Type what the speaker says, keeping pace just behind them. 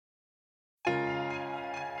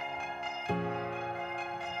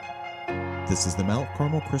This is the Mount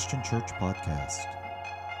Carmel Christian Church podcast.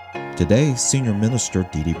 Today, Senior Minister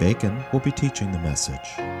Dee Dee Bacon will be teaching the message.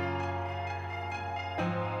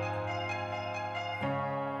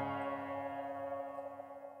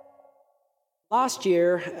 Last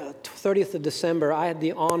year, 30th of December, I had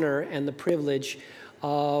the honor and the privilege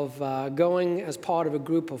of going as part of a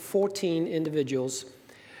group of 14 individuals.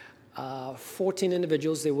 14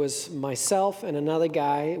 individuals. There was myself and another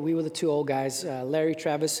guy. We were the two old guys. Larry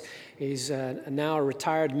Travis, he's now a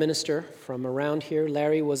retired minister from around here.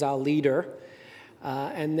 Larry was our leader.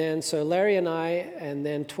 So Larry and I, and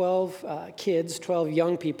then 12 kids, 12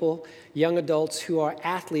 young people, young adults who are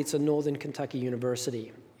athletes at Northern Kentucky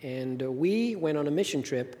University. And we went on a mission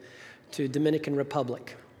trip to Dominican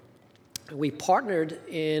Republic. We partnered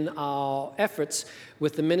in our efforts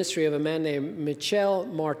with the ministry of a man named Michel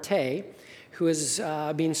Marte, who has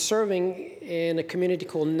been serving in a community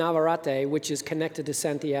called Navarrete, which is connected to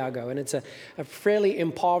Santiago. And it's a fairly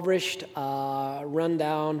impoverished,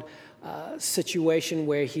 rundown situation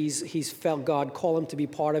where he's felt God call him to be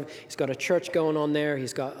part of. He's got a church going on there.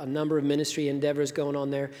 He's got a number of ministry endeavors going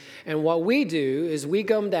on there. And what we do is we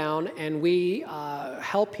come down and we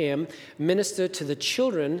help him minister to the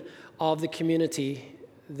children of the community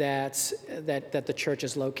that the church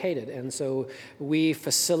is located. And so we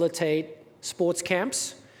facilitate sports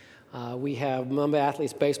camps. We have member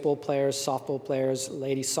athletes, baseball players, softball players,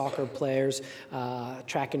 ladies soccer players,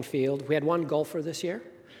 track and field. We had one golfer this year.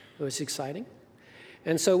 It was exciting.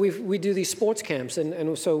 And so we do these sports camps.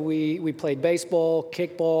 And so we played baseball,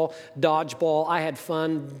 kickball, dodgeball. I had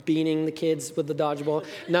fun beating the kids with the dodgeball.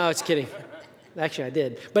 No, it's kidding. Actually, I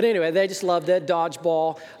did. But anyway, they just loved it,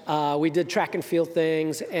 dodgeball. We did track and field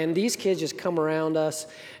things. And these kids just come around us,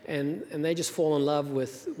 and they just fall in love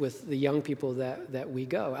with the young people that we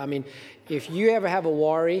go. I mean, if you ever have a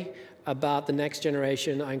worry about the next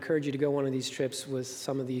generation, I encourage you to go on one of these trips with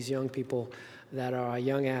some of these young people that are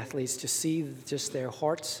young athletes, to see just their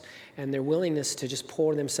hearts and their willingness to just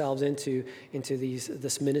pour themselves into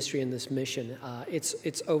this ministry and this mission.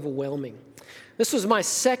 It's overwhelming. This was my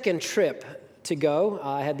second trip to go.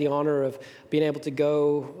 I had the honor of being able to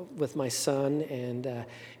go with my son and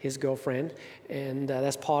his girlfriend, and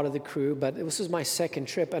that's part of the crew. But this was my second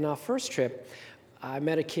trip. And our first trip, I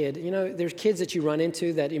met a kid. You know, there's kids that you run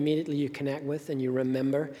into that immediately you connect with and you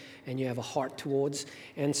remember and you have a heart towards.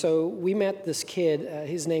 And so we met this kid.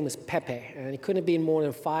 His name was Pepe, and he couldn't have been more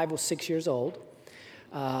than 5 or 6 years old.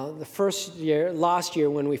 Last year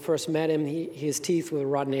when we first met him, his teeth were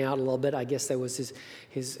rotting out a little bit. I guess that was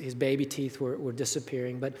his baby teeth were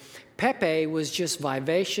disappearing. But Pepe was just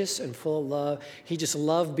vivacious and full of love. He just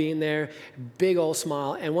loved being there, big old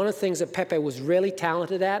smile. And one of the things that Pepe was really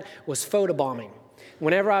talented at was photobombing.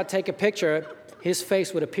 Whenever I'd take a picture, his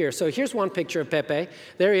face would appear. So here's one picture of Pepe.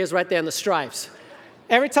 There he is right there in the stripes.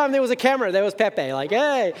 Every time there was a camera, there was Pepe, like,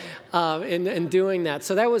 hey, in doing that.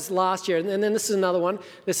 So that was last year. And then this is another one.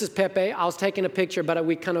 This is Pepe. I was taking a picture, but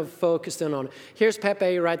we kind of focused in on it. Here's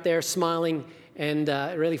Pepe right there smiling and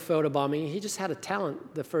really photobombing. He just had a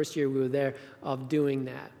talent the first year we were there of doing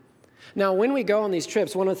that. Now, when we go on these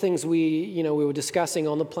trips, one of the things we were discussing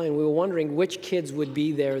on the plane, we were wondering which kids would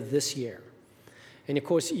be there this year. And, of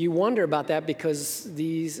course, you wonder about that because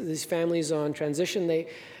these families are on transition.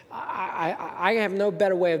 I have no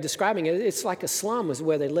better way of describing it. It's like a slum is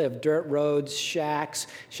where they live. Dirt roads, shacks,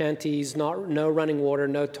 shanties, no running water,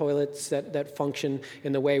 no toilets that function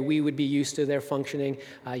in the way we would be used to their functioning.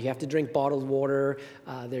 You have to drink bottled water.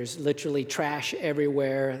 There's literally trash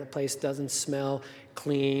everywhere. The place doesn't smell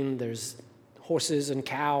clean. There's horses and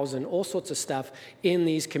cows and all sorts of stuff in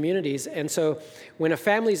these communities. And so when a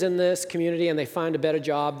family's in this community and they find a better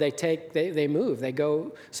job, they move, they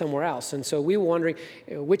go somewhere else. And so we were wondering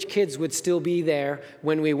which kids would still be there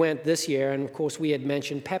when we went this year. And of course we had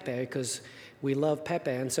mentioned Pepe because we love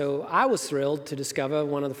Pepe. And so I was thrilled to discover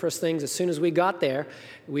one of the first things, as soon as we got there,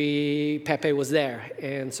 Pepe was there.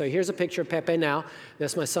 And so here's a picture of Pepe now.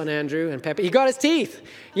 That's my son Andrew, and Pepe, he got his teeth.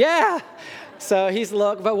 Yeah. So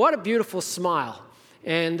but what a beautiful smile.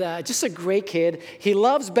 And just a great kid. He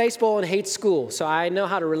loves baseball and hates school. So I know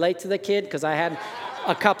how to relate to the kid because I had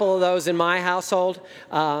a couple of those in my household.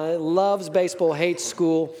 Loves baseball, hates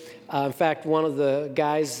school. In fact, one of the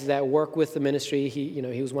guys that work with the ministry,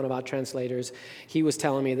 he was one of our translators. He was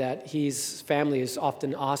telling me that his family has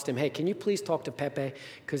often asked him, hey, can you please talk to Pepe?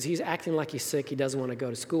 Because he's acting like he's sick. He doesn't want to go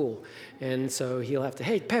to school. And so he'll have to,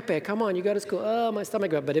 hey, Pepe, come on, you go to school. Oh, my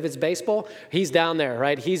stomach. But if it's baseball, he's down there,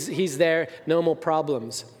 right? He's there, no more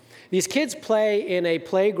problems. These kids play in a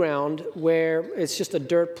playground where it's just a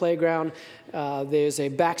dirt playground. There's a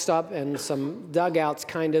backstop and some dugouts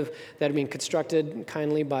that have been constructed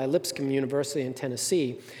kindly by Lipscomb University in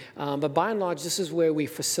Tennessee. But by and large, this is where we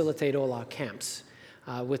facilitate all our camps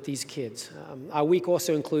with these kids. Our week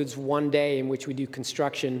also includes one day in which we do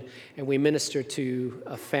construction and we minister to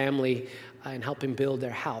a family and help him build their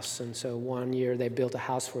house. And so one year they built a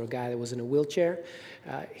house for a guy that was in a wheelchair.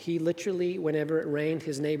 He literally, whenever it rained,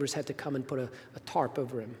 his neighbors had to come and put a tarp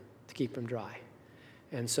over him to keep him dry.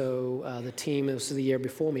 And so the team, this was the year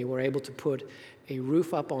before me, were able to put a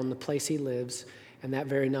roof up on the place he lives, and that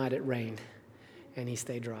very night it rained, and he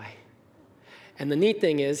stayed dry. And the neat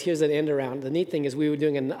thing is, here's an end around, the neat thing is we were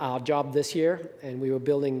doing our job this year, and we were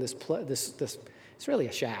building this it's really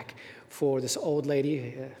a shack, for this old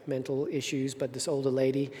lady, mental issues, but this older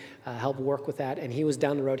lady helped work with that, and he was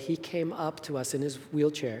down the road. He came up to us in his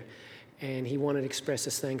wheelchair, and he wanted to express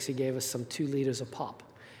his thanks. He gave us some 2 liters of pop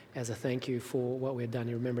as a thank you for what we had done.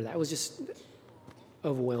 You remember that? It was just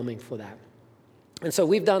overwhelming for that. And so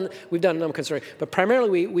we've done a number of concerns, but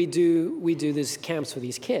primarily we do these camps for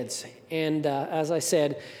these kids. And as I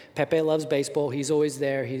said, Pepe loves baseball. He's always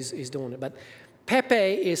there. He's doing it. But Pepe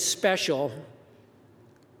is special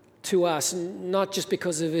to us, not just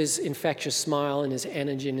because of his infectious smile and his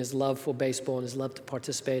energy and his love for baseball and his love to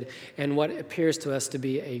participate and what appears to us to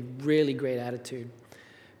be a really great attitude.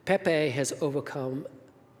 Pepe has overcome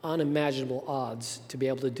unimaginable odds to be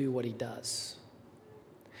able to do what he does.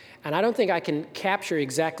 And I don't think I can capture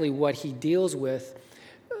exactly what he deals with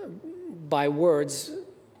by words.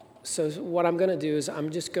 So what I'm going to do is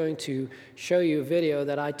I'm just going to show you a video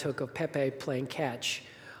that I took of Pepe playing catch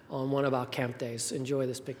on one of our camp days. Enjoy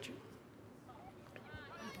this picture.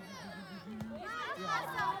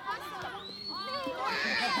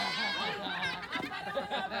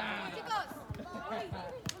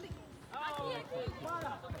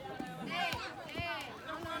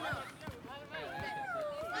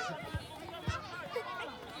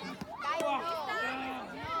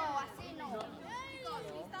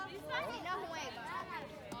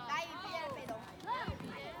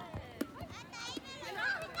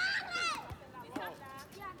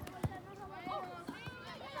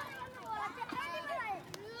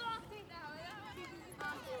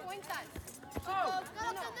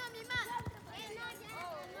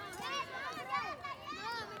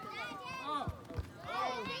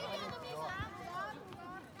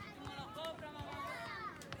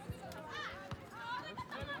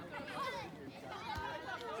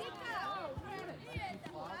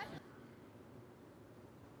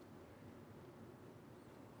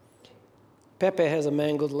 Pepe has a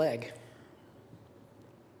mangled leg.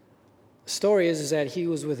 The story is that he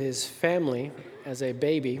was with his family as a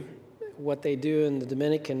baby. What they do in the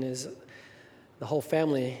Dominican is the whole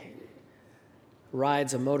family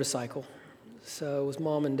rides a motorcycle. So it was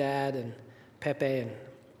mom and dad and Pepe and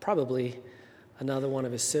probably another one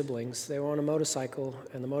of his siblings. They were on a motorcycle,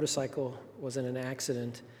 and the motorcycle was in an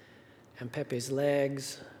accident, and Pepe's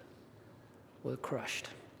legs were crushed.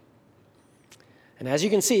 And as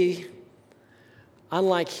you can see,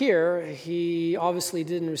 unlike here, he obviously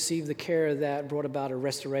didn't receive the care that brought about a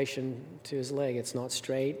restoration to his leg. It's not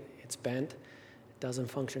straight, it's bent, it doesn't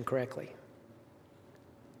function correctly.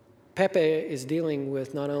 Pepe is dealing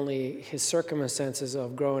with not only his circumstances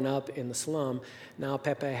of growing up in the slum, now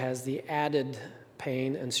Pepe has the added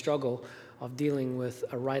pain and struggle of dealing with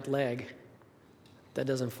a right leg that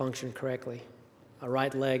doesn't function correctly, a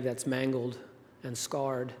right leg that's mangled and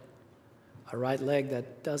scarred, a right leg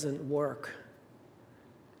that doesn't work.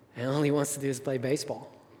 And all he wants to do is play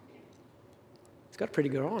baseball. He's got a pretty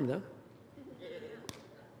good arm, though.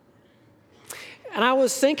 And I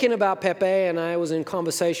was thinking about Pepe, and I was in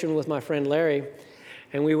conversation with my friend Larry,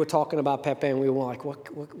 and we were talking about Pepe, and we were like,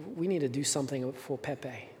 we need to do something for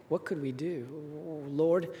Pepe. What could we do?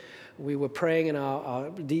 Lord, we were praying in our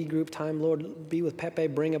D group time, Lord, be with Pepe,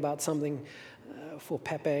 bring about something for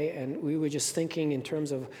Pepe. And we were just thinking in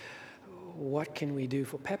terms of what can we do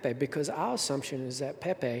for Pepe? Because our assumption is that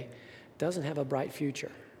Pepe doesn't have a bright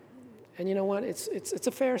future. And you know what? It's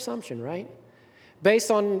a fair assumption, right? Based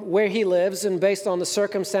on where he lives and based on the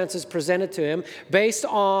circumstances presented to him, based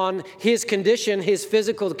on his condition, his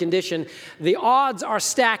physical condition, the odds are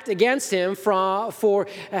stacked against him for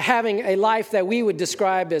having a life that we would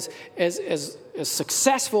describe as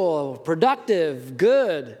successful, productive,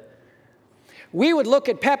 good. We would look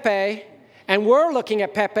at Pepe, and we're looking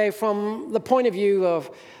at Pepe from the point of view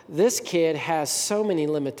of this kid has so many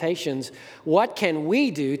limitations. What can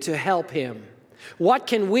we do to help him? What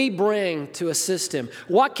can we bring to assist him?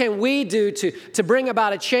 What can we do to bring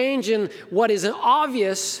about a change in what is an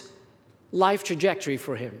obvious life trajectory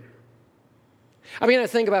for him. I mean, I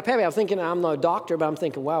think about Pepe. I'm thinking, I'm no doctor, but I'm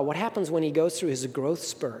thinking, wow, what happens when he goes through his growth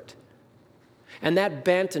spurt? And that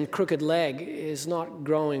bent and crooked leg is not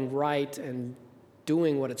growing right and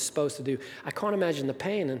doing what it's supposed to do. I can't imagine the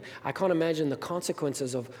pain, and I can't imagine the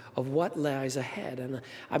consequences of what lies ahead. And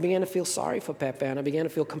I began to feel sorry for Pepe, and I began to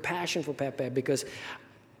feel compassion for Pepe, because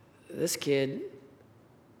this kid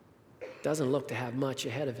doesn't look to have much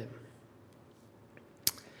ahead of him.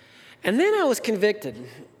 And then I was convicted,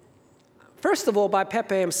 first of all, by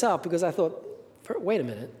Pepe himself, because I thought, wait a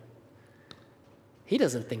minute, he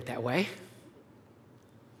doesn't think that way.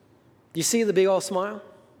 Do you see the big old smile?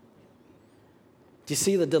 Do you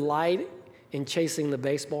see the delight in chasing the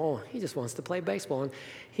baseball? He just wants to play baseball. And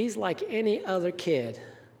he's like any other kid.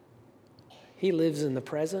 He lives in the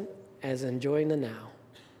present as enjoying the now.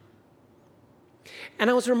 And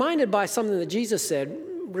I was reminded by something that Jesus said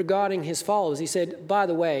regarding his followers. He said, by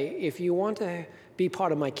the way, if you want to be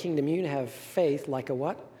part of my kingdom, you need to have faith like a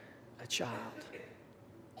what? A child.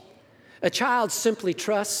 A child simply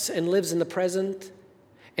trusts and lives in the present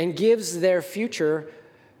and gives their future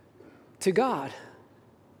to God.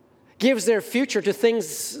 Gives their future to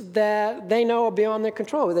things that they know are beyond their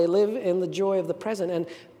control. They live in the joy of the present. And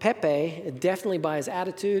Pepe, definitely by his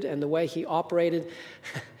attitude and the way he operated,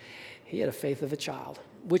 he had a faith of a child,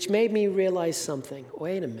 which made me realize something.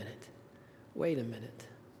 Wait a minute.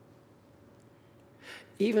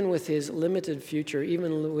 Even with his limited future,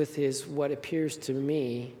 even with his what appears to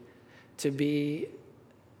me to be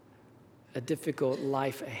a difficult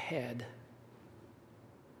life ahead,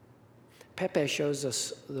 Pepe shows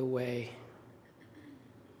us the way.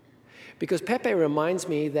 Because Pepe reminds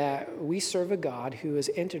me that we serve a God who has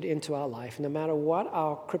entered into our life, no matter what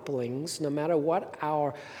our cripplings, no matter what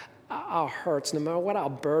our hurts, no matter what our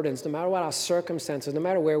burdens, no matter what our circumstances, no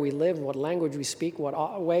matter where we live, what language we speak,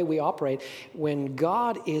 what way we operate. When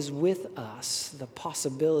God is with us, the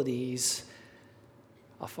possibilities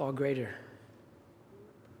are far greater.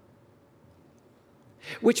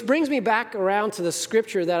 Which brings me back around to the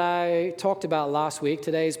scripture that I talked about last week.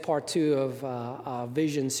 Today is part 2 of our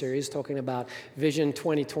vision series, talking about Vision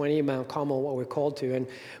 2020, Mount Carmel, what we're called to. And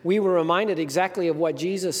we were reminded exactly of what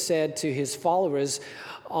Jesus said to his followers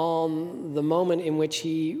on the moment in which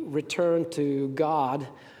he returned to God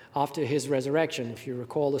after his resurrection. If you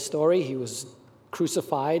recall the story, he was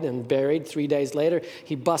crucified and buried. 3 days later,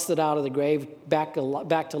 he busted out of the grave back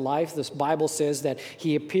to life. This Bible says that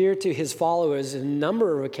he appeared to his followers on a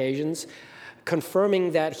number of occasions,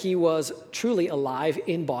 confirming that he was truly alive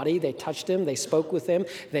in body. They touched him, they spoke with him,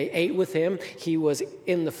 they ate with him. He was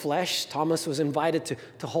in the flesh. Thomas was invited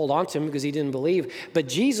to hold on to him because he didn't believe. But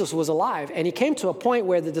Jesus was alive, and he came to a point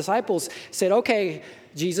where the disciples said, okay,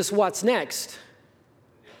 Jesus, what's next?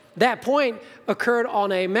 That point occurred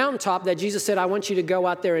on a mountaintop that Jesus said, I want you to go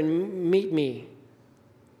out there and meet me.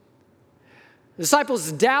 The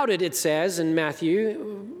disciples doubted, it says in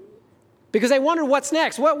Matthew, because they wondered what's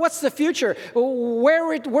next. What's the future?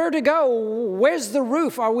 Where to go? Where's the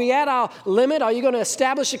roof? Are we at our limit? Are you going to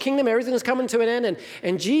establish a kingdom? Everything's coming to an end.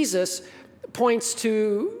 And Jesus points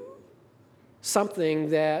to something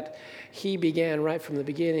that he began right from the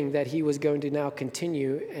beginning, that he was going to now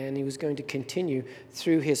continue, and he was going to continue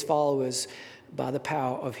through his followers by the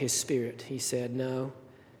power of his Spirit. He said, no,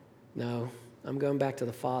 I'm going back to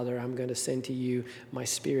the Father. I'm going to send to you my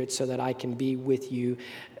Spirit so that I can be with you,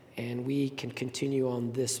 and we can continue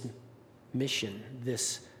on this mission.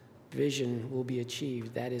 This vision will be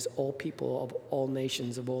achieved. That is, all people of all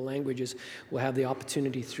nations, of all languages will have the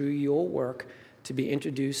opportunity through your work to be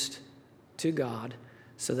introduced to God,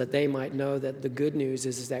 so that they might know that the good news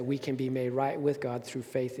is that we can be made right with God through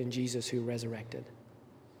faith in Jesus who resurrected.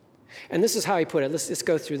 And this is how he put it. Let's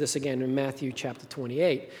go through this again in Matthew chapter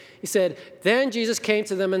 28. He said, then Jesus came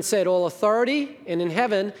to them and said, all authority in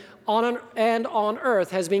heaven and on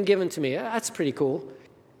earth has been given to me. That's pretty cool.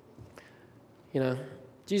 You know,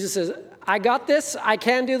 Jesus says, I got this, I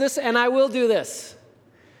can do this, and I will do this.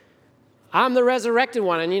 I'm the resurrected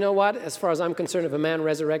one. And you know what? As far as I'm concerned, if a man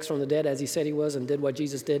resurrects from the dead as he said he was and did what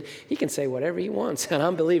Jesus did, he can say whatever he wants, and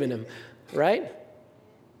I'm believing him, right?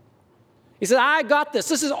 He said, I got this.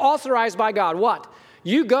 This is authorized by God. What?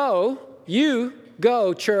 You go,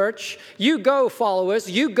 church. You go, followers.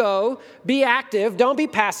 You go. Be active. Don't be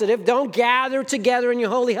passive. Don't gather together in your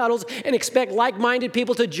holy huddles and expect like-minded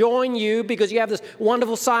people to join you because you have this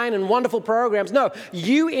wonderful sign and wonderful programs. No,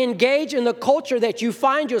 you engage in the culture that you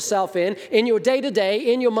find yourself in your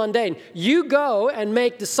day-to-day, in your mundane. You go and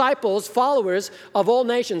make disciples, followers of all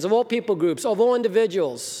nations, of all people groups, of all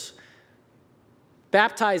individuals.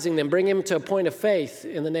 baptizing them, bringing them to a point of faith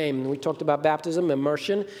in the name. And we talked about baptism,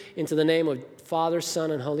 immersion into the name of Father,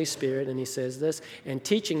 Son, and Holy Spirit. And he says this, and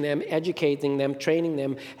teaching them, educating them, training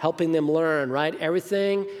them, helping them learn, right?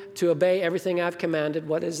 Everything to obey, everything I've commanded.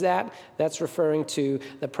 What is that? That's referring to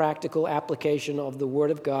the practical application of the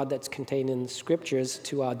Word of God that's contained in the Scriptures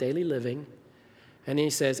to our daily living. And he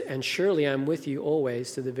says, and surely I'm with you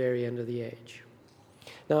always to the very end of the age.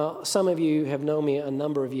 Now, some of you have known me a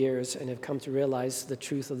number of years and have come to realize the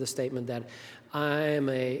truth of the statement that I'm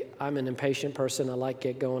an impatient person. I like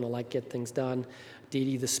get going. I like get things done. Dee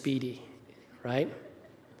Dee the Speedy, right?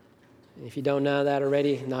 And if you don't know that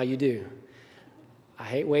already, now you do. I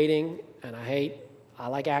hate waiting, and I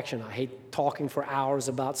like action. I hate talking for hours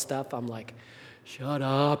about stuff. I'm like, shut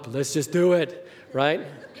up, let's just do it, right?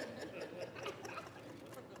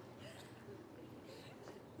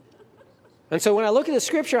 And so when I look at the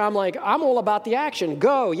scripture, I'm like, I'm all about the action.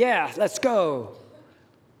 Go, yeah, let's go.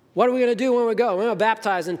 What are we going to do when we go? We're going to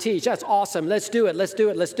baptize and teach. That's awesome. Let's do it, let's do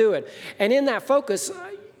it, let's do it. And in that focus,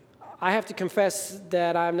 I have to confess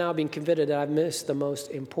that I'm now being convicted that I've missed the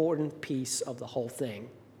most important piece of the whole thing.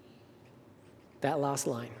 That last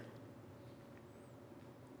line.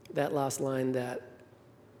 That last line that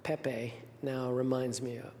Pepe now reminds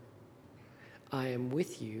me of. I am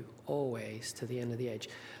with you always to the end of the age.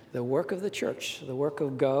 The work of the church, the work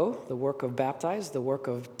of go, the work of baptize, the work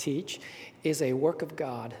of teach, is a work of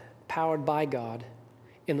God, powered by God,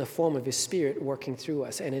 in the form of His Spirit working through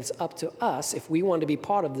us. And it's up to us, if we want to be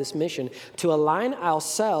part of this mission, to align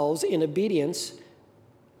ourselves in obedience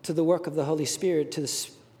to the work of the Holy Spirit, to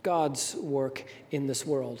God's work in this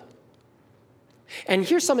world. And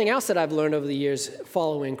here's something else that I've learned over the years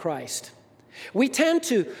following Christ. We tend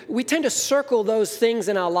to circle those things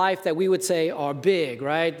in our life that we would say are big,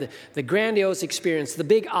 right? The grandiose experience, the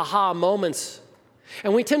big aha moments.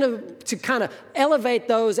 And we tend to kind of elevate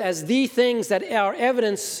those as the things that are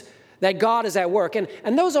evidence that God is at work. And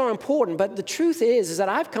those are important, but the truth is that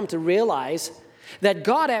I've come to realize that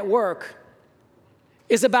God at work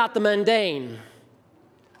is about the mundane.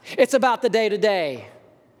 It's about the day-to-day.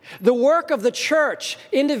 The work of the church,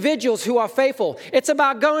 individuals who are faithful, it's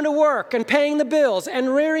about going to work and paying the bills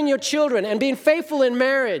and rearing your children and being faithful in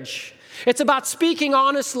marriage. It's about speaking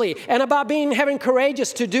honestly and about having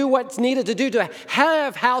courageous to do what's needed to do to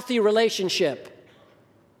have healthy relationship.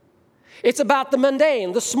 It's about the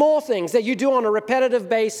mundane, the small things that you do on a repetitive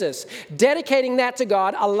basis, dedicating that to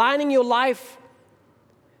God, aligning your life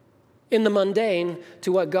in the mundane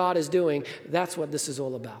to what God is doing. That's what this is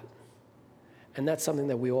all about. And that's something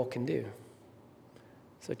that we all can do.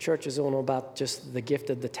 So church is all about just the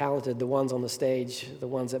gifted, the talented, the ones on the stage, the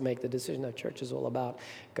ones that make the decision. No, church is all about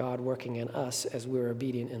God working in us as we're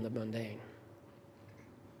obedient in the mundane.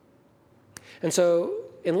 And so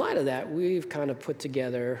in light of that, we've kind of put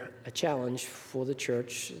together a challenge for the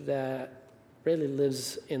church that really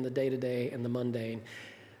lives in the day-to-day and the mundane.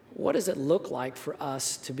 What does it look like for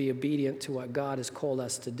us to be obedient to what God has called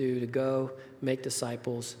us to do, to go make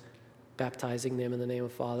disciples, baptizing them in the name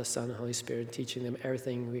of Father, Son, and Holy Spirit, teaching them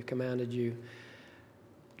everything we've commanded you,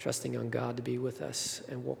 trusting on God to be with us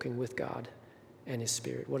and walking with God and His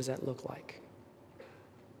Spirit? What does that look like?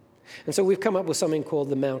 And so we've come up with something called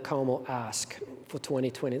the Mount Carmel Ask for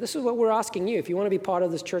 2020. This is what we're asking you. If you want to be part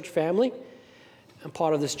of this church family and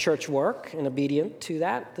part of this church work and obedient to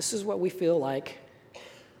that, this is what we feel like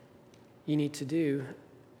you need to do.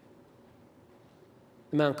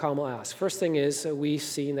 The Mount Carmel Ask. First thing is, we've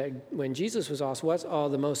seen that when Jesus was asked, what are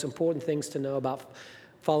the most important things to know about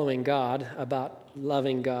following God, about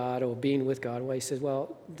loving God or being with God? Well, he says,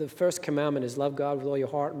 well, the first commandment is love God with all your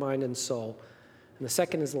heart, mind, and soul. And the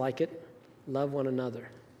second is like it, love one another.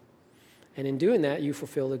 And in doing that, you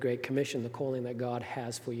fulfill the Great Commission, the calling that God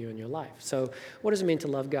has for you in your life. So what does it mean to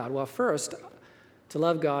love God? Well, first, to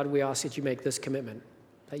love God, we ask that you make this commitment,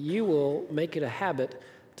 that you will make it a habit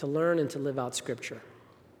to learn and to live out Scripture.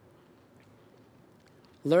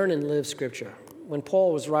 Learn and live Scripture. When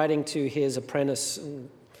Paul was writing to his apprentice,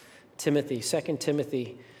 Timothy, 2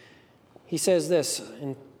 Timothy, he says this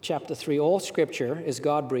in chapter 3, all Scripture is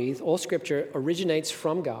God-breathed. All Scripture originates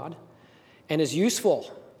from God and is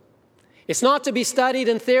useful. It's not to be studied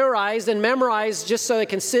and theorized and memorized just so it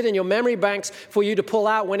can sit in your memory banks for you to pull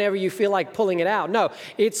out whenever you feel like pulling it out. No,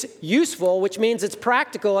 it's useful, which means it's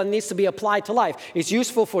practical and needs to be applied to life. It's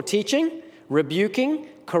useful for teaching, rebuking,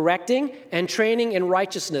 correcting, and training in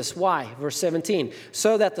righteousness. Why? Verse 17.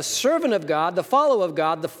 So that the servant of God, the follower of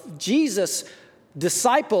God, the Jesus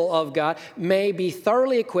disciple of God, may be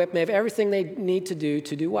thoroughly equipped, may have everything they need to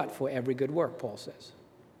do what? For every good work, Paul says.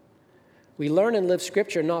 We learn and live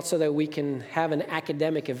Scripture not so that we can have an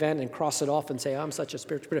academic event and cross it off and say, I'm such a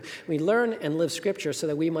spiritual person. We learn and live Scripture so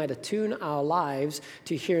that we might attune our lives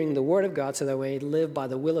to hearing the Word of God so that we live by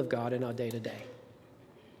the will of God in our day-to-day.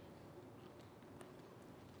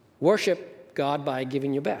 Worship God by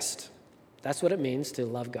giving your best. That's what it means to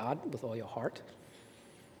love God with all your heart.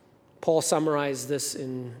 Paul summarized this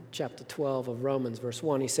in chapter 12 of Romans, verse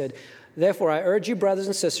 1. He said, therefore, I urge you, brothers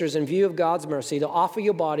and sisters, in view of God's mercy, to offer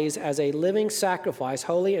your bodies as a living sacrifice,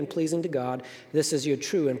 holy and pleasing to God. This is your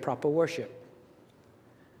true and proper worship.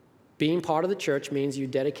 Being part of the church means you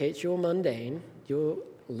dedicate your mundane, your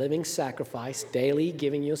living sacrifice, daily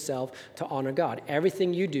giving yourself to honor God.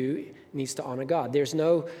 Everything you do needs to honor God. There's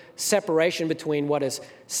no separation between what is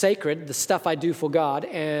sacred, the stuff I do for God,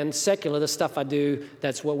 and secular, the stuff I do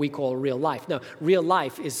that's what we call real life. No, real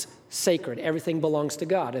life is sacred. Everything belongs to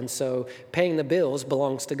God. And so paying the bills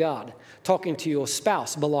belongs to God. Talking to your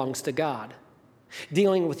spouse belongs to God.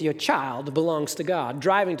 Dealing with your child belongs to God.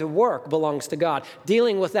 Driving to work belongs to God.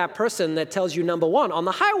 Dealing with that person that tells you number one on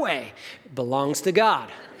the highway belongs to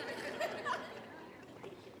God.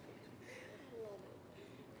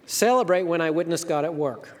 Celebrate when I witness God at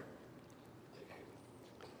work.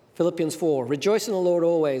 Philippians 4, rejoice in the Lord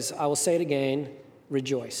always. I will say it again,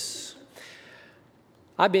 rejoice.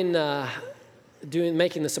 I've been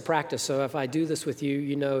making this a practice, so if I do this with you,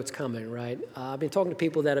 you know it's coming, right? I've been talking to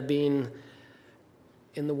people that have been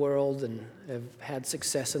in the world and have had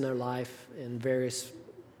success in their life in various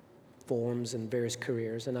forms and various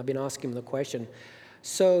careers, and I've been asking them the question,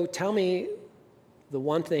 so tell me the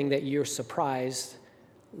one thing that you're surprised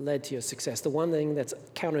led to your success, the one thing that's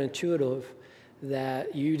counterintuitive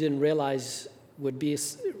that you didn't realize would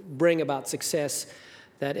bring about success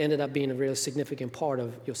that ended up being a really significant part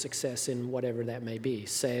of your success in whatever that may be,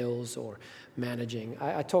 sales or managing.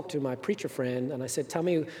 I talked to my preacher friend and I said, tell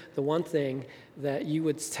me the one thing that you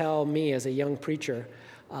would tell me as a young preacher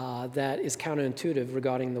that is counterintuitive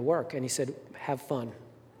regarding the work. And he said, have fun.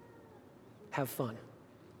 Have fun.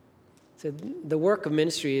 He said, the work of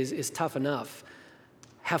ministry is tough enough.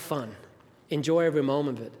 Have fun. Enjoy every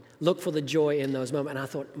moment of it. Look for the joy in those moments. And I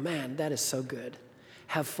thought, man, that is so good.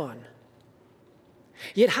 Have fun.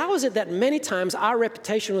 Yet how is it that many times our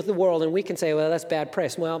reputation with the world, and we can say, well, that's bad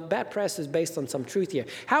press. Well, bad press is based on some truth here.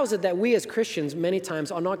 How is it that we as Christians many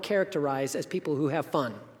times are not characterized as people who have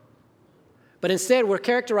fun? But instead, we're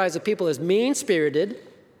characterized as people as mean-spirited,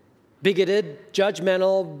 bigoted,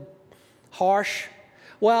 judgmental, harsh.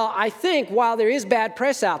 Well, I think while there is bad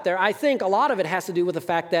press out there, I think a lot of it has to do with the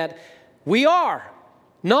fact that we are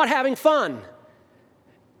not having fun.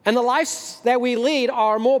 And the lives that we lead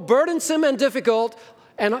are more burdensome and difficult.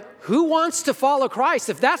 And who wants to follow Christ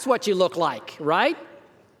if that's what you look like, right?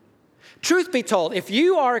 Truth be told, if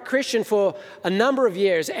you are a Christian for a number of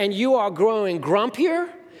years and you are growing grumpier,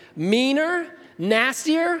 meaner,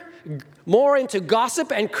 nastier, more into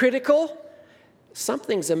gossip and critical,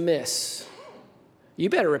 something's amiss. You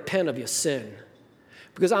better repent of your sin.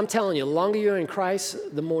 Because I'm telling you, the longer you're in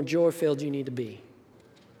Christ, the more joy-filled you need to be.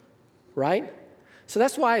 Right? So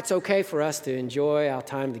that's why it's okay for us to enjoy our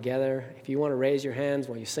time together. If you want to raise your hands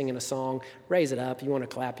while you're singing a song, raise it up. You want to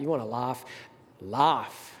clap, you want to laugh,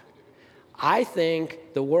 laugh. I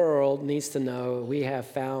think the world needs to know we have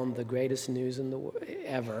found the greatest news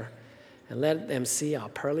ever. And let them see our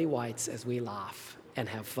pearly whites as we laugh and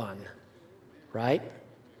have fun. Right?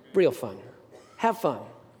 Real fun. Have fun.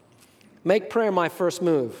 Make prayer my first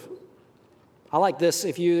move. I like this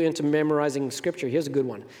if you're into memorizing scripture. Here's a good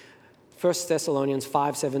one. 1 Thessalonians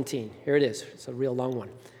 5:17. Here it is. It's a real long one.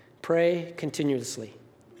 Pray continuously.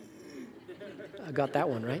 I got that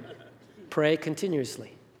one, right? Pray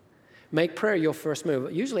continuously. Make prayer your first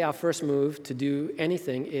move. Usually our first move to do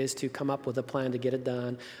anything is to come up with a plan to get it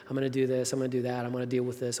done. I'm going to do this. I'm going to do that. I'm going to deal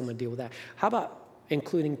with this. I'm going to deal with that. How about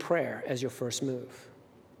including prayer as your first move?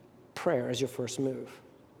 Prayer as your first move.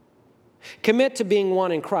 Commit to being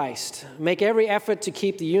one in Christ. Make every effort to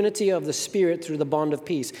keep the unity of the Spirit through the bond of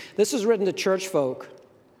peace. This is written to church folk.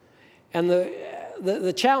 And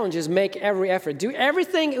the challenge is make every effort. Do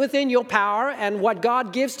everything within your power and what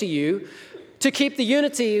God gives to you to keep the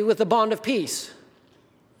unity with the bond of peace.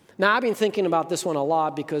 Now, I've been thinking about this one a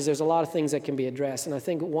lot because there's a lot of things that can be addressed. And I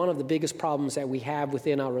think one of the biggest problems that we have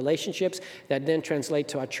within our relationships that then translate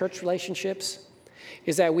to our church relationships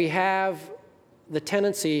is that we have the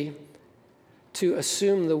tendency to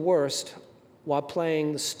assume the worst while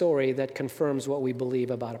playing the story that confirms what we believe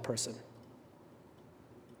about a person.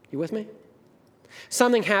 You with me?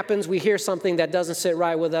 Something happens, we hear something that doesn't sit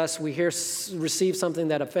right with us, receive something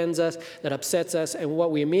that offends us, that upsets us, and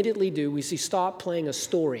what we immediately do, we start playing a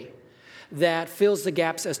story that fills the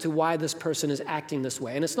gaps as to why this person is acting this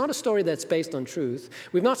way. And it's not a story that's based on truth.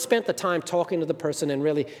 We've not spent the time talking to the person and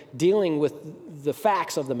really dealing with the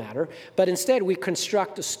facts of the matter, but instead we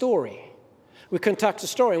construct a story. We conduct a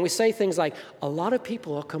story and we say things like, a lot of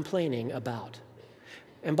people are complaining about.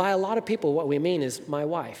 And by a lot of people, what we mean is my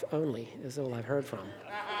wife only, is all I've heard from.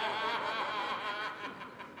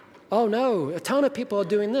 Oh no, a ton of people are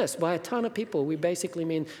doing this. By a ton of people, we basically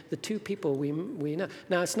mean the two people we know.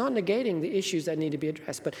 Now, it's not negating the issues that need to be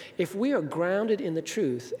addressed, but if we are grounded in the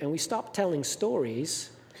truth and we stop telling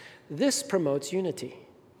stories, this promotes unity.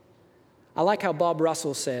 I like how Bob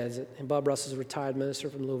Russell says, and Bob Russell's a retired minister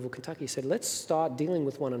from Louisville, Kentucky, said, let's start dealing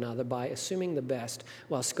with one another by assuming the best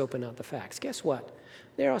while scoping out the facts. Guess what?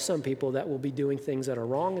 There are some people that will be doing things that are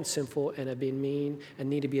wrong and sinful and have been mean and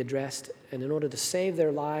need to be addressed. And in order to save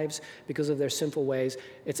their lives because of their sinful ways,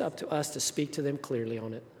 it's up to us to speak to them clearly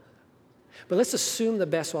on it. But let's assume the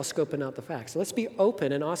best while scoping out the facts. Let's be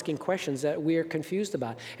open and asking questions that we're confused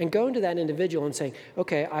about. And going to that individual and saying,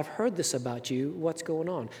 okay, I've heard this about you. What's going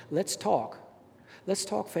on? Let's talk. Let's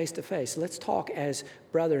talk face to face. Let's talk as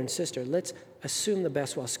brother and sister. Let's assume the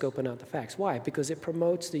best while scoping out the facts. Why? Because it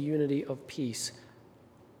promotes the unity of peace.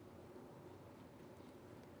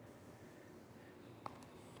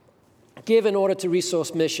 Give in order to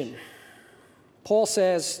resource mission. Paul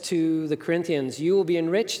says to the Corinthians, you will be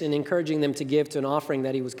enriched in encouraging them to give to an offering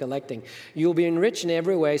that he was collecting. You will be enriched in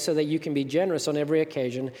every way so that you can be generous on every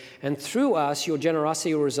occasion, and through us, your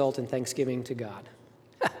generosity will result in thanksgiving to God.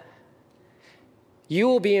 You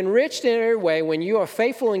will be enriched in every way when you are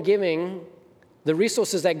faithful in giving the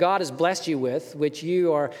resources that God has blessed you with, which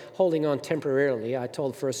you are holding on temporarily. I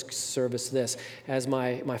told first service this, as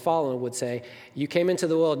my follower would say, you came into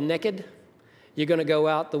the world naked, you're going to go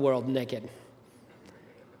out the world naked.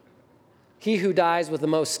 He who dies with the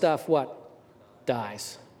most stuff, what?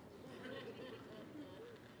 Dies.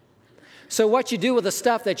 So what you do with the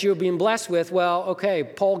stuff that you're being blessed with, well, okay,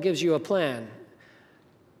 Paul gives you a plan.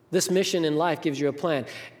 This mission in life gives you a plan.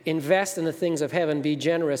 Invest in the things of heaven. Be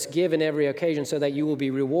generous. Give in every occasion so that you will be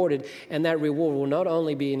rewarded. And that reward will not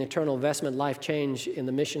only be an eternal investment, life change in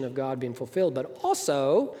the mission of God being fulfilled, but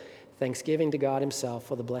also thanksgiving to God himself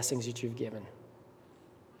for the blessings that you've given.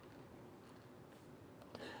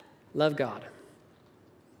 Love God.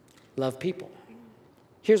 Love people.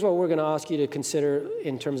 Here's what we're going to ask you to consider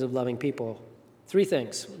in terms of loving people. 3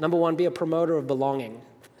 things. Number 1, be a promoter of belonging.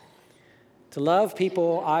 To love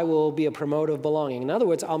people, I will be a promoter of belonging. In other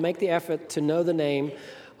words, I'll make the effort to know the name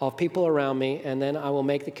of people around me, and then I will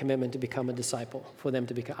make the commitment to become a disciple for them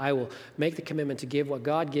to become. I will make the commitment to give what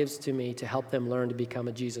God gives to me to help them learn to become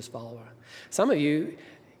a Jesus follower. Some of you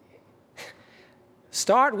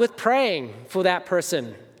start with praying for that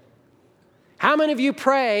person. How many of you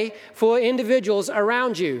pray for individuals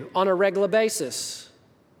around you on a regular basis?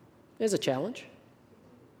 There's a challenge.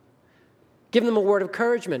 Give them a word of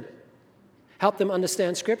encouragement. Help them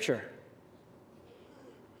understand Scripture.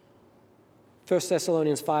 1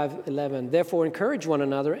 Thessalonians 5:11, therefore encourage one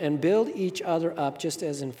another and build each other up just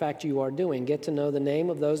as in fact you are doing. Get to know the name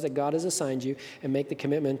of those that God has assigned you and make the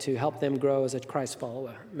commitment to help them grow as a Christ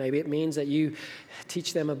follower. Maybe it means that you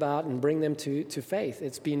teach them about and bring them to faith.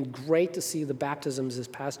 It's been great to see the baptisms this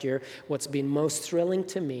past year. What's been most thrilling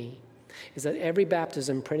to me is that every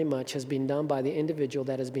baptism pretty much has been done by the individual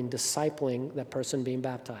that has been discipling that person being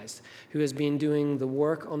baptized, who has been doing the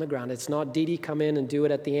work on the ground. It's not Dee Dee come in and do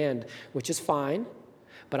it at the end, which is fine,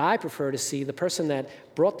 but I prefer to see the person that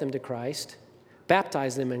brought them to Christ,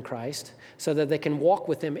 baptize them in Christ, so that they can walk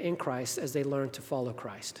with them in Christ as they learn to follow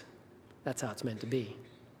Christ. That's how it's meant to be.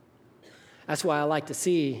 That's why I like to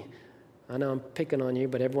see, I know I'm picking on you,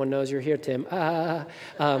 but everyone knows you're here, Tim.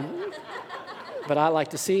 But I like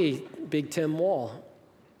to see Big Tim Wall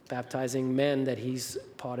baptizing men that he's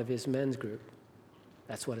part of his men's group.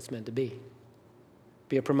 That's what it's meant to be.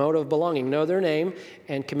 Be a promoter of belonging. Know their name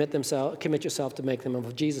and commit yourself to make them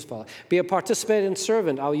a Jesus follower. Be a participating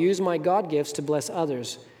servant. I'll use my God gifts to bless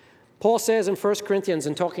others. Paul says in 1 Corinthians,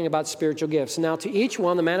 in talking about spiritual gifts, now to each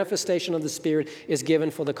one the manifestation of the Spirit is given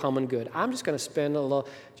for the common good. I'm just going to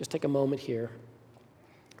just take a moment here.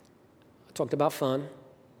 I talked about fun.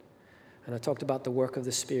 And I talked about the work of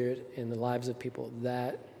the Spirit in the lives of people.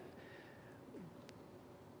 But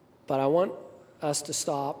I want us to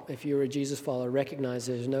stop, if you're a Jesus follower, recognize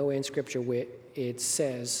there's no way in Scripture where it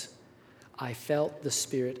says, I felt the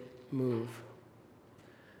Spirit move.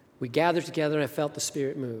 We gathered together and I felt the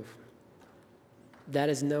Spirit move. That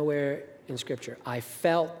is nowhere in Scripture. I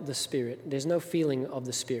felt the Spirit. There's no feeling of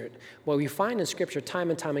the Spirit. What we find in Scripture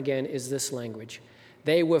time and time again is this language.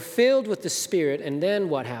 They were filled with the Spirit, and then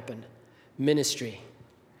what happened? Ministry.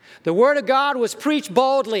 The word of God was preached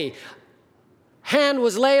boldly. Hand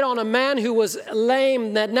was laid on a man who was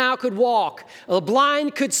lame that now could walk. The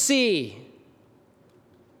blind could see.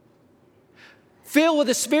 Filled with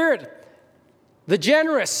the Spirit, the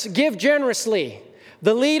generous give generously.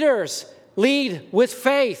 The leaders lead with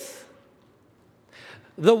faith.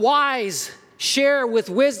 The wise share with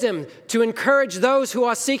wisdom to encourage those who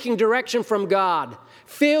are seeking direction from God.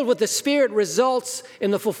 Filled with the Spirit results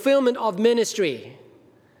in the fulfillment of ministry.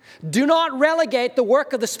 Do not relegate the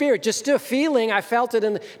work of the Spirit just to a feeling, I felt it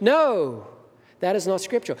in the... No, that is not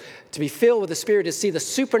scriptural. To be filled with the Spirit is to see the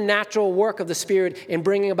supernatural work of the Spirit in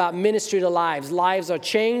bringing about ministry to lives. Lives are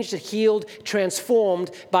changed, healed,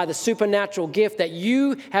 transformed by the supernatural gift that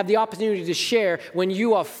you have the opportunity to share when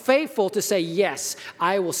you are faithful to say, yes,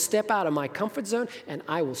 I will step out of my comfort zone and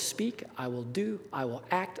I will speak, I will do, I will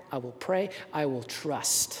act, I will pray, I will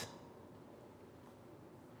trust.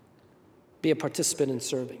 Be a participant in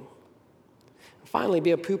serving. Finally,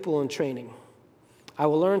 be a pupil in training. I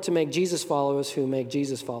will learn to make Jesus followers who make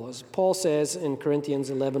Jesus followers. Paul says in Corinthians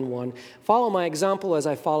 11:1, follow my example as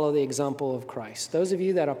I follow the example of Christ. Those of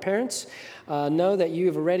you that are parents know that you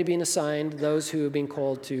have already been assigned those who have been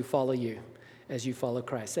called to follow you as you follow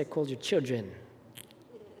Christ. They're called your children.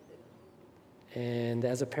 And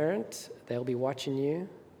as a parent, they'll be watching you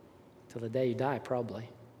till the day you die, probably.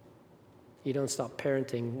 You don't stop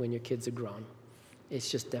parenting when your kids are grown. It's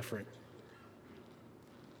just different.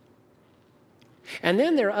 And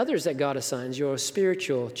then there are others that God assigns, your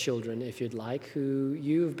spiritual children, if you'd like, who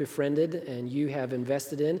you've befriended and you have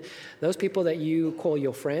invested in. Those people that you call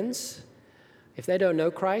your friends, if they don't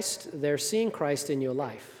know Christ, they're seeing Christ in your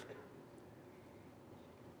life.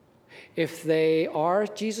 If they are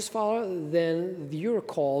Jesus follower, then you're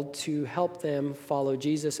called to help them follow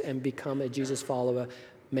Jesus and become a Jesus follower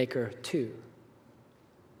maker too.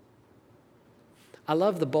 I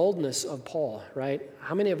love the boldness of Paul, right?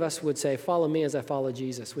 How many of us would say, follow me as I follow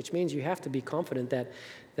Jesus? Which means you have to be confident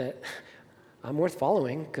that I'm worth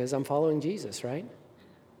following because I'm following Jesus, right?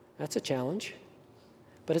 That's a challenge.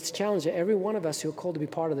 But it's a challenge that every one of us who are called to be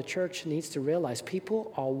part of the church needs to realize.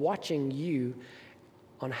 People are watching you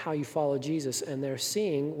on how you follow Jesus, and they're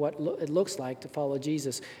seeing what it looks like to follow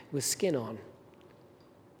Jesus with skin on.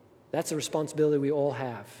 That's a responsibility we all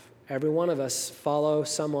have. Every one of us follow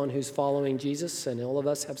someone who's following Jesus, and all of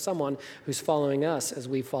us have someone who's following us as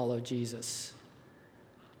we follow Jesus.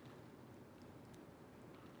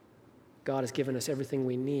 God has given us everything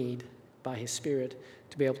we need by His Spirit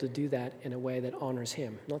to be able to do that in a way that honors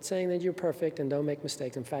Him. I'm not saying that you're perfect and don't make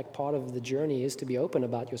mistakes. In fact, part of the journey is to be open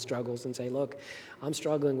about your struggles and say, look, I'm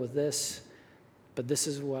struggling with this, but this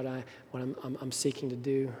is what I'm seeking to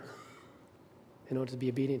do in order to be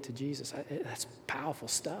obedient to Jesus. That's powerful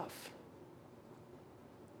stuff.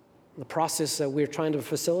 The process that we're trying to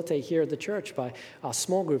facilitate here at the church by our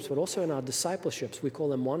small groups, but also in our discipleships, we call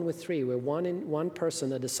them 1 with 3, where one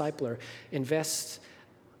person, a discipler, invests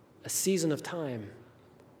a season of time,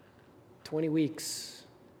 20 weeks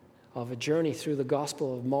of a journey through the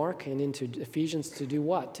Gospel of Mark and into Ephesians to do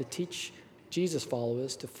what? To teach Jesus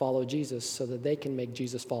followers to follow Jesus so that they can make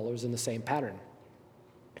Jesus followers in the same pattern.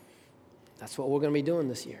 That's what we're going to be doing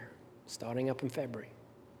this year, starting up in February.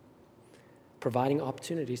 Providing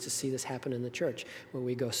opportunities to see this happen in the church, where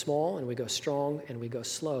we go small and we go strong and we go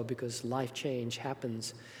slow, because life change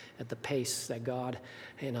happens at the pace that God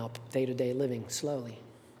in our day-to-day living slowly.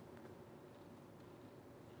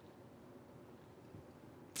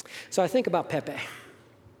 So I think about Pepe.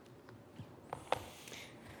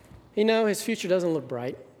 You know, his future doesn't look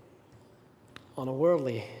bright on a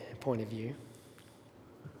worldly point of view.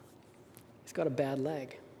 He's got a bad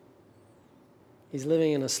leg. He's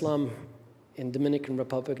living in a slum in Dominican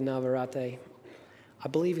Republic, Navarrete. I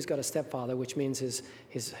believe he's got a stepfather, which means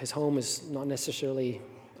his home is not necessarily,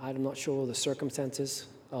 I'm not sure the circumstances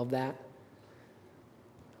of that.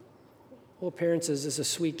 All appearances is a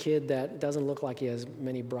sweet kid that doesn't look like he has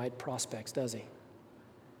many bright prospects, does he?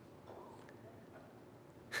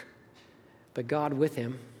 But God with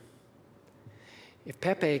him. If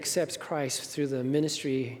Pepe accepts Christ through the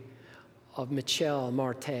ministry of Michel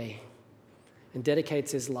Marte and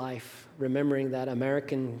dedicates his life, remembering that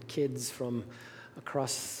American kids from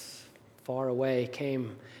across far away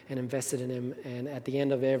came and invested in him, and at the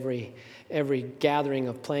end of every gathering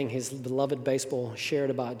of playing his beloved baseball shared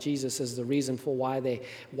about Jesus as the reason for why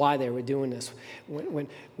they were doing this.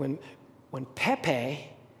 When Pepe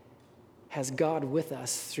has God with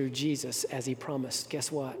us through Jesus as he promised, guess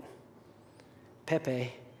what?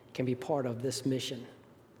 Pepe can be part of this mission.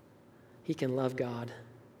 He can love God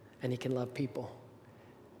and he can love people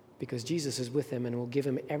because Jesus is with him and will give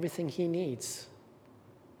him everything he needs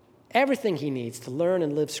everything he needs to learn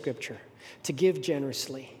and live Scripture, to give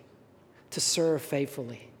generously, to serve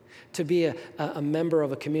faithfully, to be a member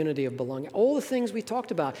of a community of belonging. All the things we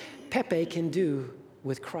talked about, Pepe can do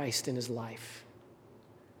with Christ in his life.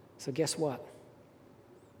 So guess what?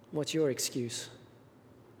 What's your excuse?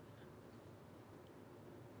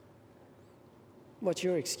 What's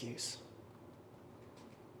your excuse?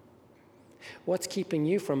 What's keeping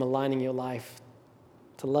you from aligning your life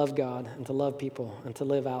to love God and to love people and to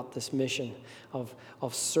live out this mission of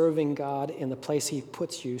serving God in the place he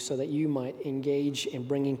puts you so that you might engage in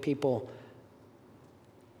bringing people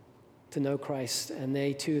to know Christ, and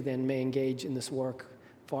they too then may engage in this work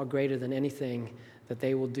far greater than anything that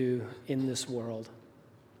they will do in this world.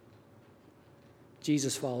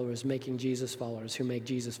 Jesus followers making Jesus followers who make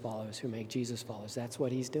Jesus followers who make Jesus followers. That's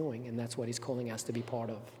what he's doing, and that's what he's calling us to be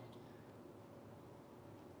part of.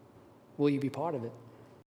 Will you be part of it?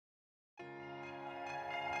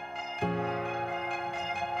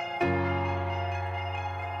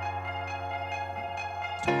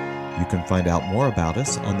 You can find out more about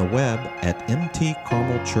us on the web at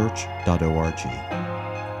mtcarmelchurch.org.